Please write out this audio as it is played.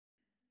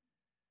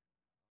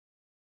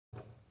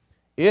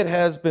It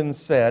has been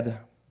said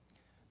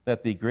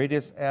that the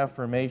greatest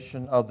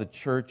affirmation of the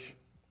church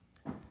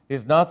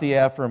is not the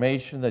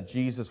affirmation that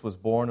Jesus was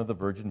born of the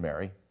Virgin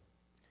Mary.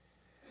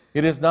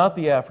 It is not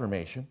the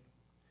affirmation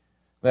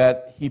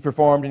that he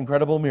performed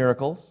incredible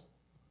miracles,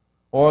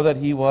 or that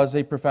he was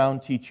a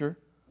profound teacher,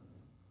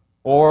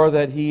 or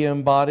that he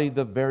embodied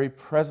the very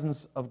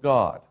presence of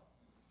God.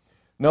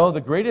 No,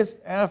 the greatest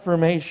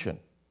affirmation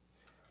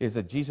is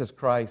that Jesus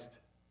Christ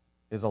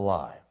is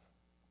alive,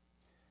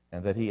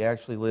 and that he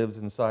actually lives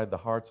inside the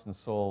hearts and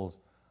souls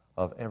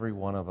of every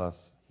one of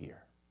us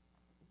here.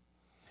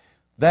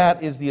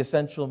 That is the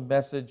essential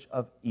message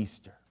of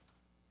Easter.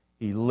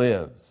 He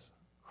lives.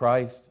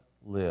 Christ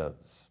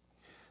lives.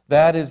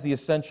 That is the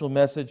essential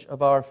message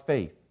of our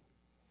faith.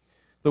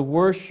 We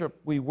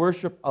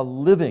worship a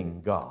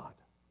living God.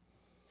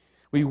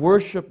 We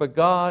worship a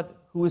God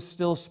who is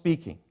still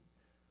speaking,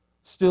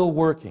 still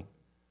working,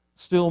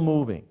 still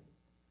moving,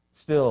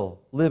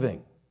 still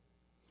living.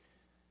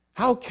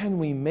 How can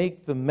we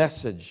make the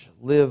message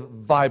live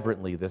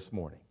vibrantly this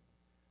morning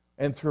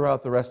and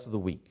throughout the rest of the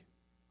week?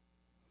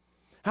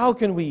 How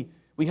can we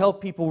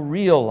help people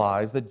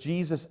realize that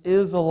Jesus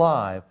is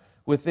alive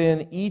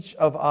within each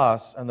of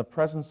us and the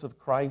presence of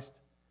Christ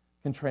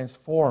can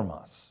transform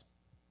us?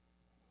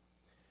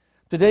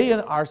 Today in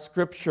our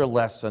scripture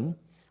lesson,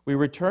 we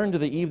return to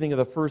the evening of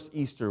the first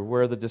Easter,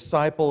 where the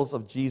disciples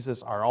of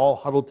Jesus are all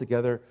huddled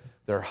together.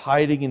 They're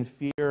hiding in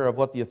fear of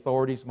what the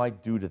authorities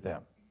might do to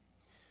them.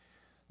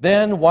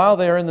 Then, while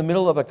they are in the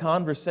middle of a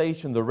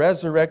conversation, the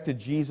resurrected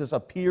Jesus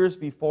appears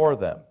before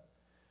them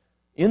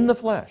in the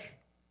flesh.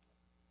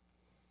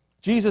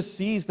 Jesus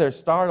sees their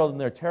startled and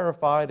their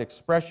terrified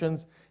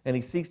expressions, and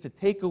he seeks to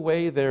take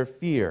away their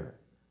fear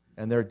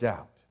and their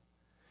doubt.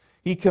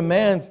 He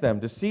commands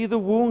them to see the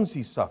wounds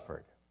he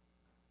suffered,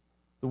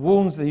 the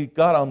wounds that he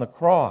got on the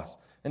cross,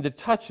 and to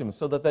touch him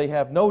so that they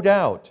have no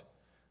doubt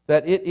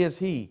that it is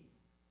he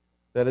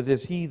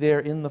there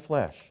in the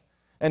flesh.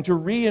 And to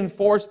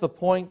reinforce the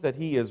point that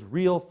he is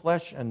real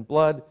flesh and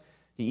blood,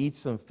 he eats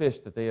some fish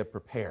that they have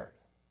prepared.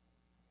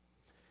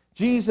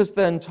 Jesus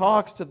then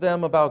talks to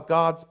them about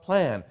God's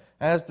plan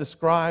as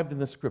described in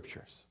the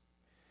Scriptures.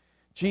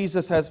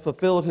 Jesus has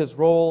fulfilled his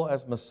role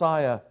as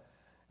Messiah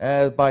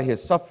by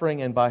his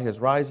suffering and by his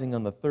rising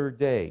on the third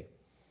day.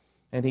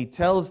 And he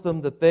tells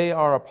them that they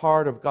are a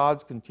part of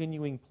God's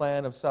continuing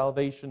plan of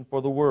salvation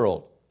for the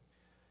world.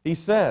 He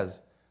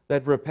says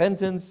that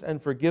repentance and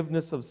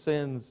forgiveness of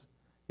sins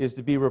is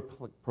to be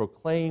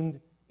proclaimed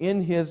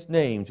in his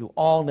name to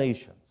all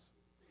nations.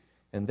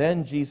 And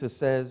then Jesus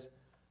says,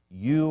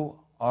 "You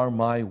are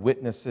my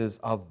witnesses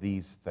of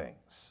these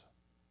things."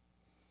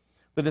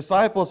 The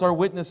disciples are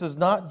witnesses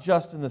not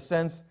just in the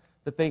sense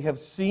that they have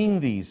seen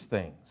these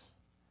things.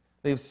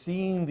 They've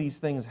seen these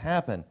things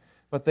happen,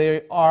 but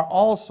they are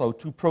also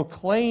to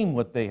proclaim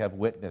what they have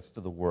witnessed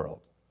to the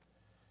world.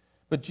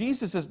 But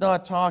Jesus is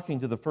not talking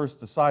to the first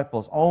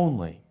disciples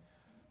only,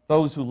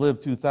 those who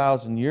lived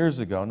 2,000 years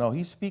ago. No,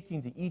 he's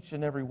speaking to each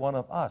and every one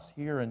of us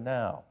here and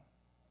now.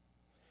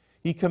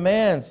 He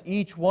commands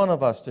each one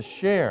of us to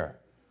share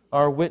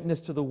our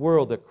witness to the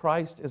world that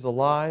Christ is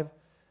alive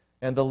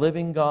and the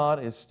living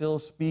God is still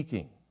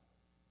speaking.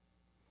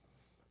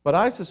 But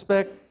I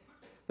suspect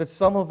that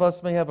some of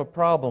us may have a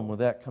problem with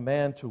that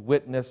command to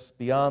witness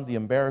beyond the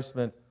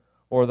embarrassment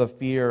or the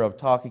fear of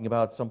talking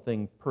about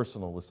something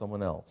personal with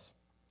someone else.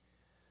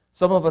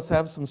 Some of us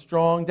have some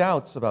strong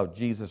doubts about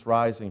Jesus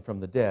rising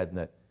from the dead and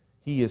that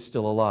he is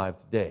still alive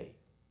today.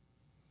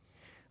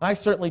 I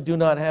certainly do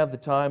not have the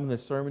time in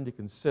this sermon to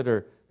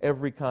consider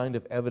every kind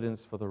of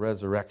evidence for the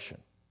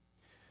resurrection.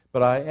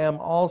 But I am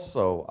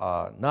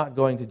also not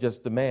going to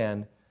just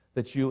demand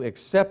that you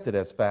accept it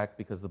as fact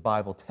because the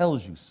Bible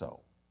tells you so.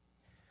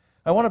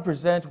 I want to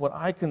present what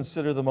I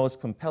consider the most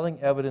compelling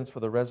evidence for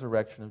the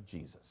resurrection of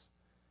Jesus,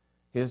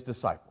 his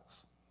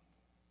disciples.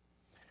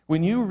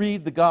 When you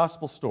read the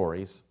gospel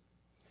stories,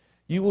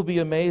 you will be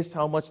amazed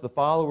how much the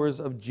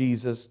followers of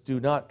Jesus do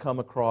not come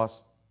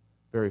across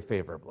very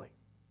favorably.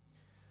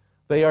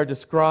 They are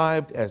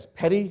described as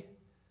petty,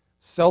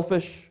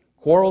 selfish,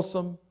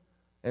 quarrelsome,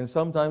 and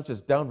sometimes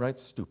just downright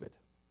stupid.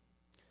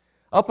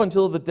 Up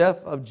until the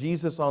death of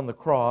Jesus on the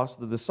cross,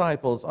 the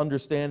disciples'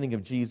 understanding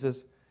of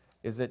Jesus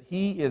is that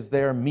he is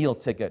their meal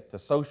ticket to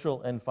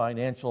social and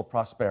financial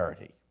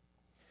prosperity.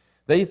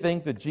 They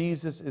think that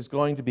Jesus is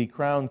going to be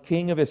crowned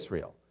King of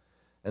Israel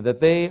and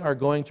that they are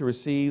going to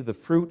receive the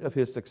fruit of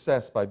his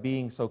success by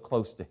being so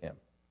close to him.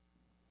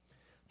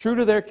 True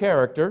to their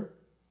character,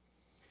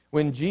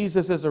 when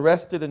Jesus is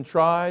arrested and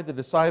tried, the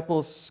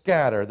disciples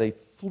scatter. They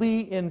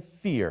flee in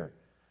fear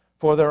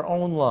for their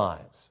own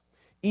lives.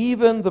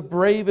 Even the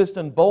bravest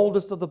and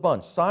boldest of the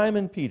bunch,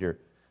 Simon Peter,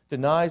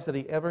 denies that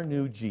he ever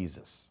knew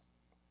Jesus.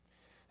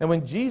 And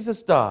when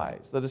Jesus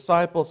dies, the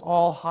disciples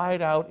all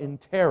hide out in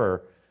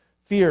terror,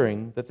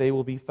 fearing that they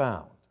will be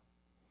found.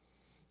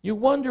 You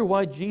wonder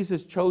why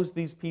Jesus chose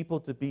these people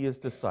to be his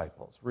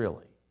disciples,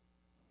 really.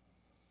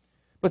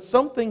 But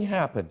something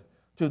happened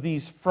to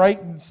these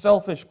frightened,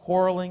 selfish,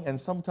 quarreling,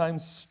 and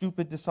sometimes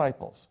stupid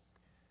disciples.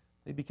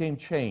 They became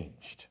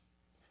changed.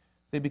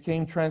 they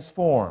became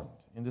transformed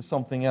into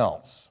something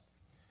else.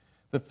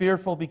 The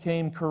fearful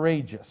became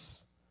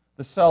courageous.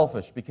 The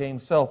selfish became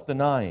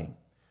self-denying.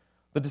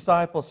 The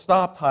disciples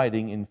stopped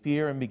hiding in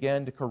fear and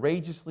began to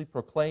courageously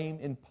proclaim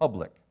in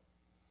public.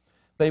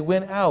 They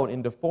went out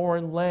into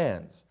foreign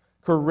lands,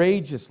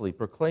 courageously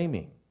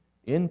proclaiming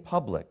in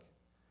public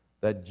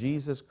that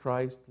Jesus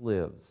Christ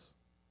lives.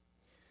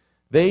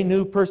 They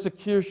knew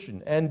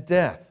persecution and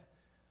death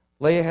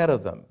lay ahead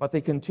of them, but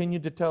they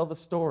continued to tell the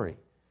story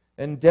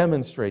and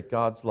demonstrate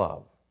God's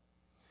love.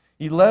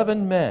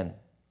 11 men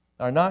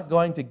are not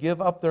going to give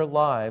up their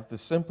lives to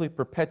simply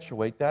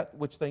perpetuate that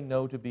which they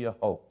know to be a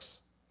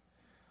hoax.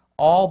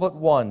 All but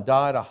one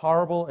died a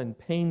horrible and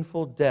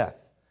painful death,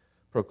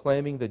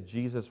 proclaiming that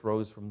Jesus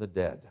rose from the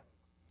dead.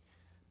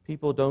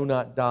 People do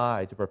not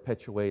die to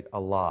perpetuate a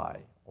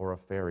lie or a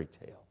fairy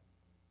tale.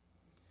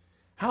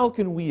 How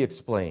can we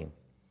explain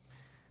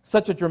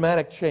such a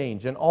dramatic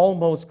change and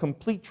almost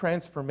complete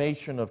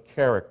transformation of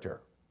character?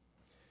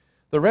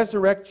 The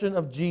resurrection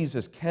of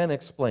Jesus can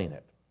explain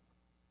it.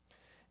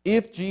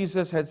 If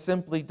Jesus had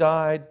simply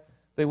died,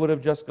 they would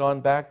have just gone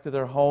back to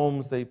their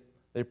homes. They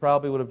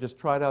probably would have just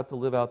tried out to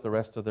live out the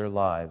rest of their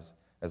lives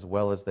as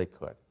well as they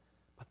could.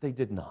 But they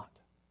did not.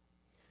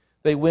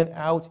 They went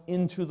out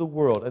into the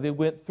world, and they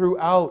went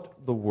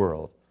throughout the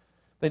world.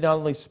 They not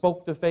only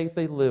spoke the faith,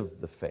 they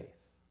lived the faith.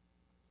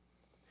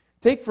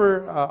 Take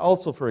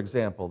also, for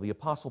example, the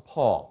Apostle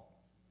Paul.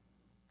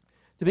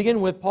 To begin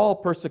with, Paul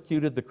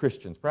persecuted the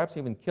Christians, perhaps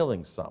even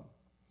killing some.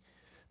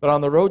 But on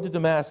the road to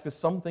Damascus,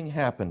 something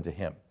happened to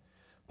him.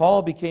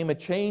 Paul became a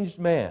changed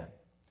man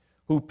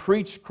who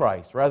preached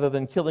Christ rather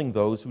than killing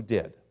those who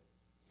did.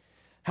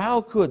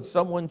 How could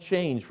someone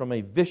change from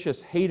a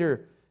vicious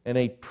hater and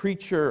a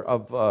preacher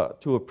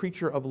to a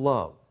preacher of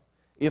love,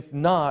 if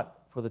not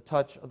for the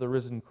touch of the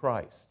risen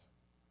Christ?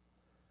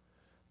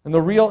 And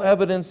the real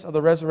evidence of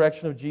the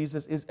resurrection of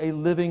Jesus is a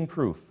living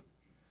proof,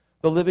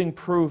 the living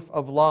proof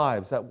of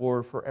lives that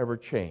were forever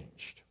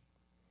changed.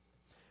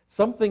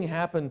 Something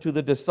happened to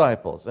the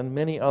disciples and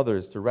many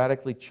others to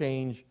radically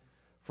change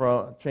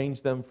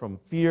them from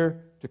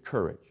fear to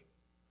courage,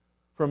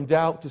 from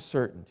doubt to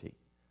certainty,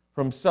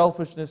 from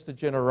selfishness to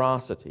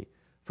generosity,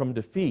 from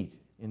defeat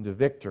into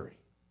victory.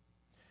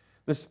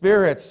 The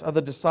spirits of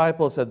the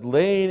disciples had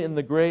lain in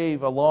the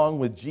grave along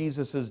with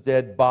Jesus'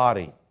 dead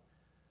body.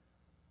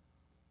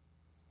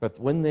 But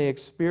when they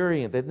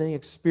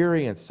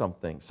experienced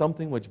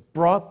something which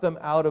brought them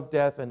out of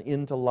death and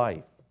into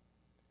life.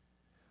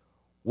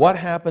 What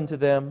happened to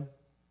them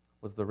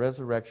was the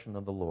resurrection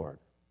of the Lord.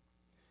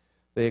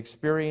 They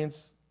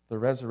experienced the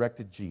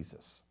resurrected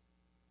Jesus.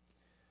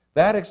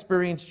 That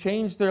experience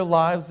changed their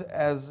lives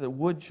as it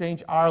would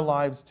change our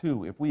lives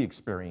too if we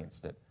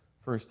experienced it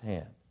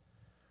firsthand.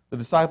 The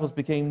disciples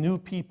became new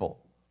people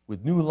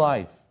with new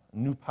life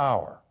and new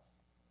power.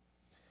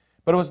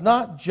 But it was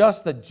not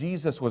just that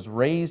Jesus was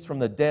raised from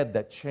the dead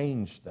that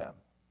changed them.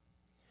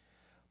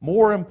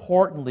 More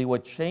importantly,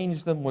 what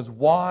changed them was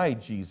why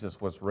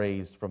Jesus was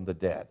raised from the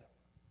dead.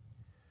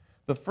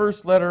 The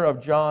first letter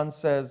of John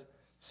says,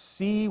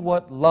 "See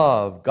what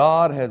love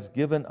God has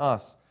given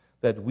us,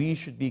 that we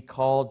should be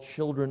called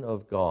children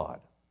of God."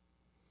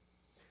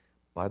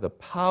 By the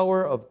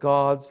power of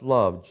God's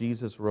love,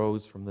 Jesus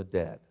rose from the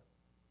dead.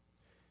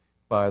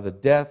 By the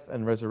death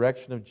and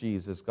resurrection of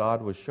Jesus,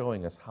 God was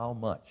showing us how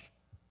much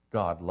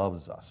God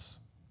loves us.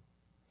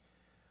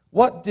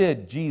 What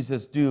did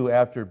Jesus do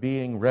after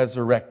being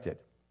resurrected?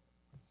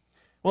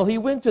 Well, he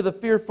went to the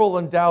fearful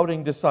and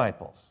doubting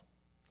disciples.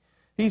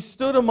 He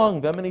stood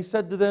among them and he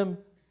said to them,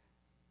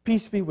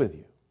 "Peace be with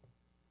you."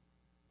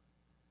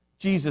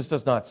 Jesus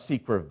does not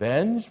seek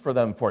revenge for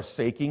them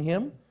forsaking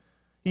him.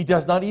 He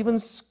does not even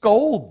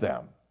scold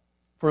them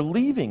for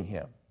leaving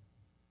him.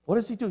 What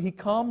does he do? He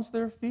calms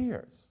their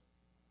fears.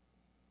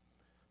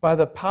 By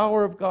the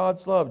power of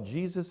God's love,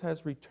 Jesus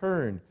has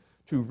returned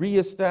to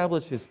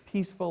reestablish his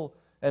peaceful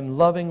and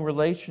loving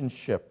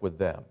relationship with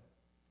them.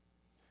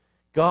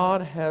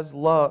 God has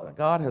loved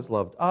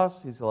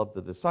us, he's loved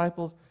the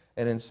disciples,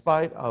 and in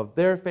spite of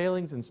their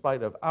failings, in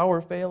spite of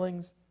our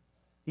failings,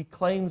 he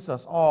claims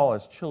us all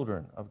as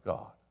children of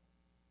God.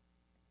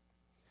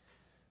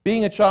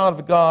 Being a child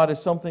of God is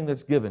something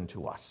that's given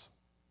to us.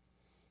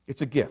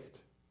 It's a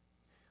gift.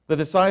 The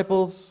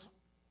disciples,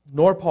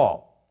 nor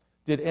Paul,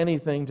 did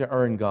anything to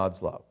earn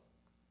God's love.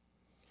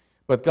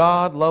 But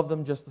God loved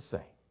them just the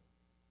same.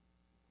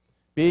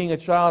 Being a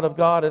child of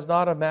God is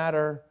not a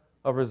matter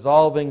of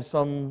resolving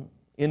some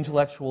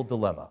intellectual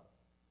dilemma.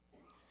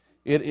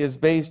 It is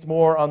based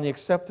more on the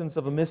acceptance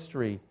of a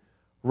mystery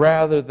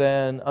rather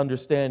than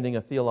understanding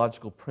a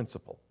theological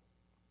principle.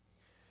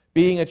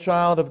 Being a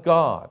child of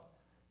God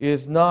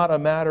is not a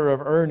matter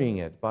of earning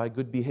it by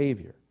good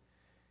behavior.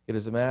 It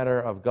is a matter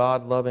of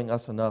God loving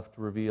us enough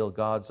to reveal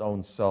God's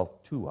own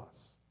self to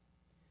us.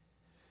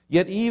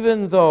 Yet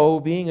even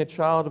though being a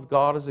child of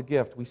God is a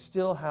gift, we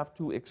still have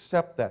to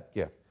accept that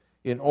gift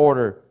in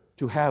order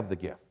to have the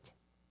gift.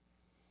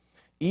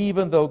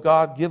 Even though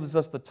God gives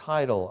us the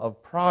title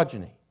of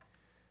progeny,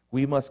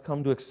 we must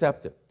come to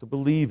accept it, to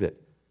believe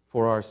it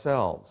for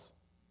ourselves.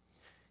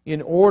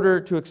 In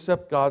order to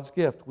accept God's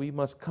gift, we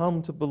must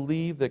come to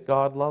believe that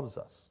God loves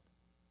us.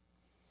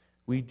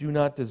 We do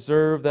not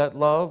deserve that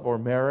love or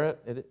merit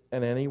it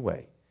in any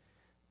way,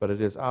 but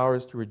it is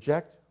ours to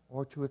reject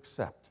or to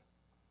accept.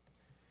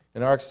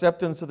 And our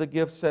acceptance of the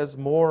gift says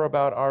more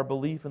about our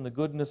belief in the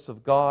goodness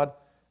of God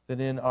than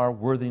in our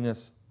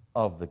worthiness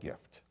of the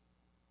gift.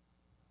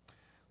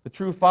 The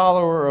true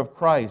follower of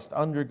Christ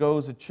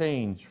undergoes a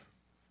change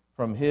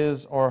from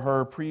his or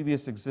her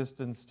previous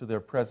existence to their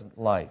present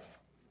life.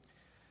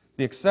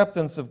 The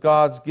acceptance of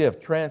God's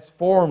gift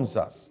transforms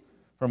us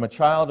from a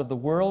child of the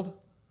world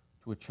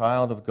to a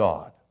child of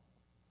God.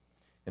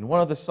 And one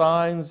of the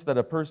signs that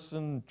a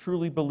person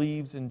truly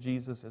believes in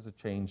Jesus is a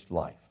changed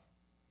life.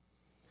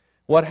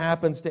 What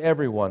happens to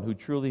everyone who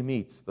truly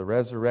meets the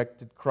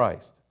resurrected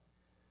Christ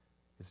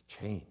is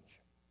change.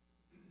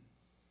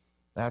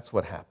 That's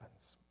what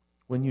happens.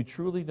 When you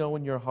truly know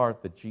in your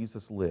heart that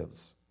Jesus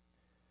lives,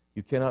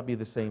 you cannot be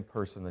the same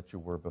person that you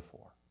were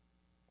before.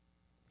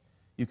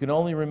 You can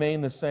only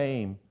remain the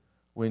same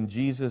when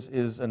Jesus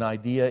is an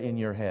idea in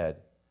your head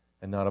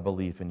and not a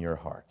belief in your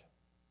heart.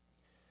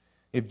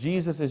 If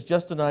Jesus is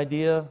just an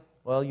idea,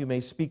 well, you may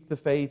speak the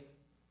faith,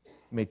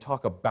 you may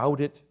talk about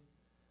it,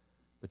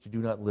 but you do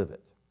not live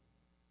it.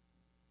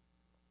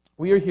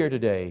 We are here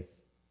today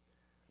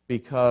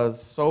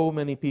because so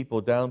many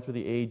people down through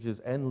the ages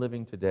and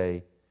living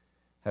today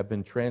have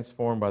been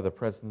transformed by the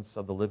presence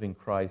of the living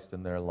Christ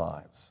in their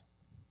lives.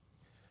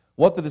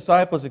 What the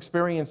disciples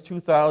experienced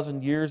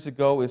 2,000 years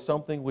ago is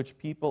something which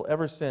people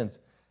ever since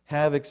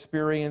have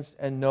experienced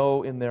and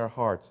know in their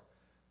hearts,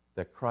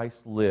 that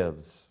Christ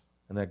lives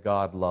and that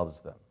God loves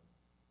them.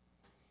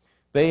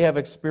 They have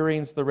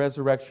experienced the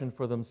resurrection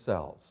for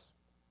themselves.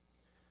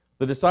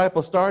 The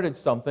disciples started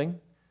something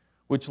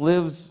which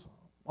lives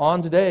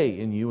on today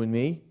in you and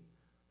me,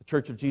 the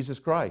Church of Jesus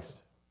Christ.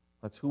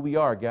 That's who we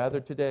are,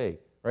 gathered today,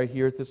 right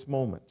here at this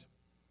moment.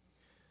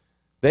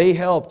 They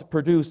helped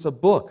produce a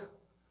book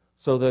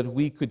so that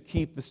we could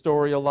keep the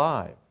story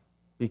alive,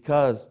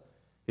 because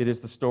it is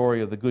the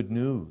story of the good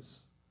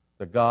news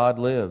that God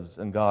lives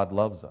and God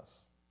loves us.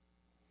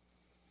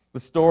 The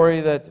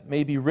story that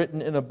may be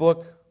written in a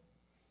book,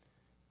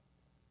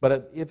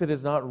 but if it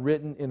is not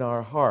written in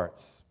our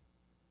hearts,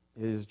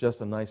 it is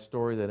just a nice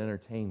story that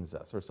entertains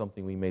us or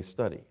something we may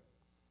study.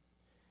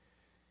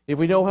 If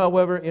we know,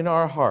 however, in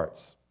our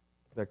hearts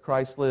that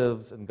Christ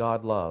lives and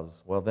God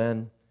loves, well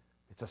then,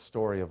 it's a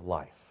story of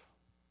life.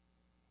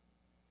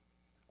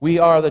 We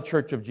are the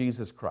Church of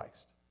Jesus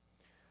Christ.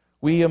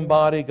 We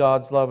embody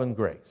God's love and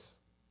grace.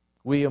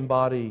 We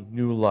embody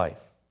new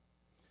life.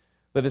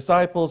 The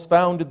disciples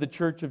founded the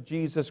Church of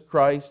Jesus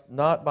Christ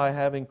not by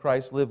having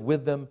Christ live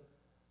with them,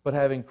 but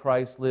having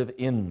Christ live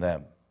in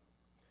them,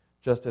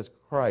 just as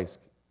Christ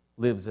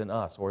lives in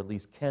us, or at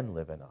least can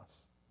live in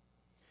us.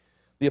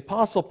 The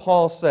Apostle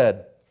Paul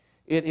said,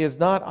 "It is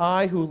not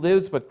I who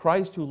lives, but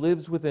Christ who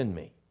lives within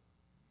me."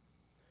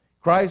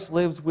 Christ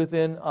lives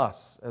within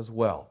us as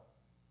well.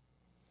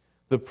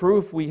 The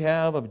proof we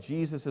have of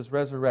Jesus'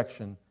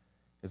 resurrection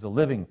is a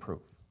living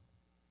proof.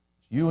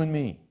 It's you and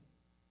me.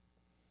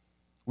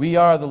 We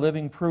are the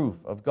living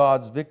proof of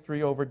God's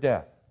victory over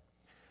death.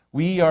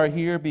 We are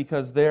here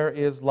because there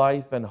is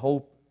life and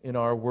hope in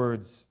our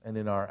words and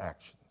in our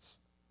actions.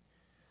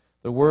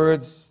 The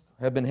words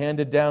have been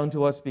handed down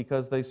to us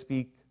because they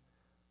speak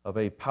of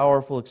a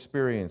powerful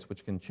experience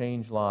which can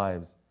change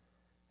lives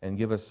and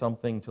give us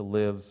something to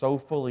live so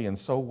fully and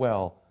so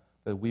well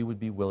that we would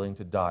be willing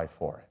to die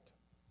for it.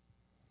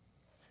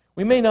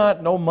 We may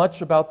not know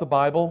much about the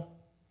Bible.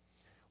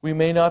 We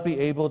may not be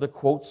able to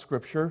quote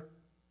Scripture.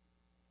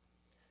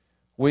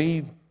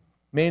 We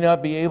may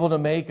not be able to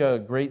make a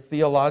great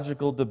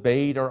theological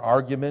debate or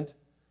argument.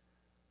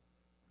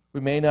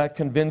 We may not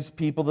convince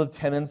people the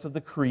tenets of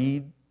the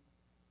creed.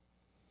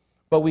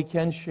 But we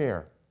can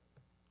share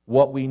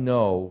what we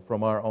know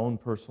from our own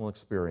personal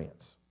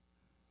experience.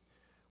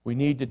 We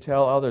need to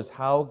tell others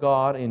how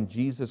God in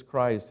Jesus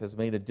Christ has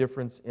made a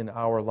difference in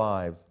our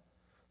lives,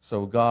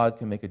 so God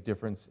can make a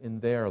difference in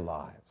their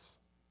lives.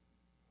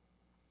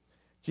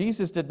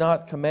 Jesus did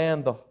not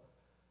command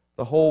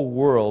the whole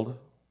world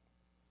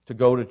to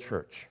go to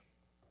church.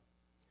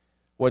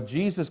 What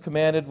Jesus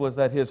commanded was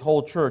that His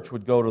whole church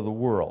would go to the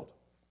world.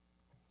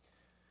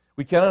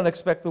 We cannot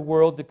expect the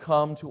world to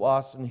come to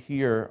us and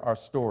hear our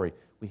story.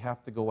 We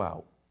have to go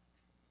out.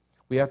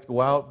 We have to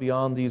go out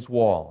beyond these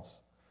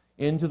walls,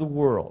 into the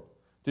world,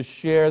 to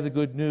share the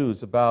good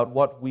news about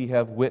what we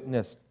have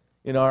witnessed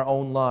in our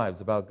own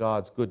lives about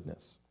God's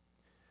goodness.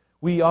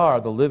 We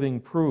are the living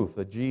proof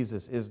that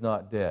Jesus is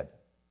not dead.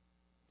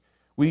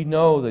 We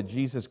know that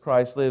Jesus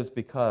Christ lives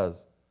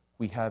because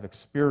we have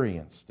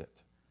experienced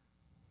it.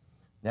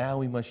 Now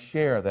we must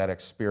share that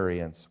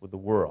experience with the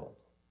world.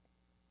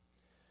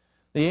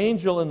 The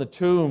angel in the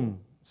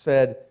tomb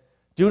said,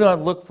 "Do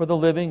not look for the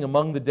living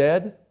among the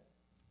dead.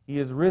 He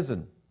is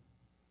risen.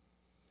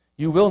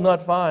 You will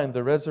not find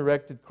the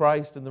resurrected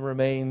Christ in the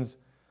remains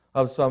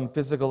of some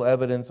physical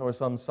evidence or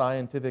some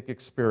scientific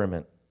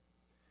experiment.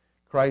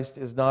 Christ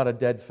is not a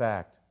dead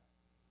fact,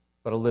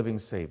 but a living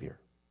Savior.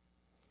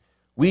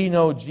 We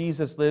know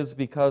Jesus lives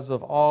because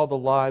of all the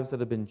lives that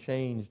have been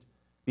changed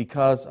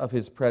because of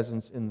his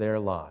presence in their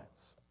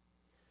lives.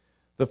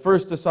 The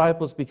first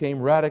disciples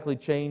became radically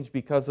changed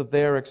because of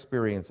their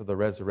experience of the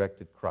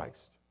resurrected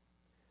Christ.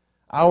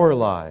 Our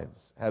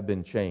lives have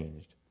been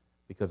changed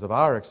because of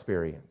our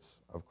experience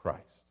of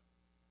Christ.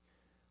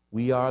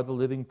 We are the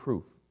living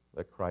proof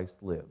that Christ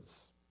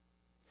lives.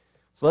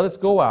 So let us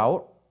go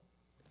out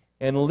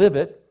and live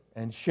it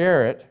and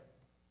share it.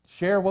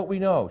 Share what we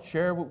know.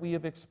 Share what we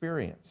have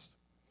experienced.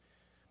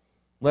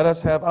 Let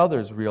us have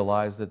others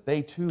realize that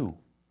they too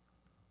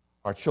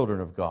are children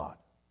of God.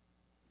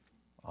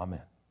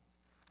 Amen.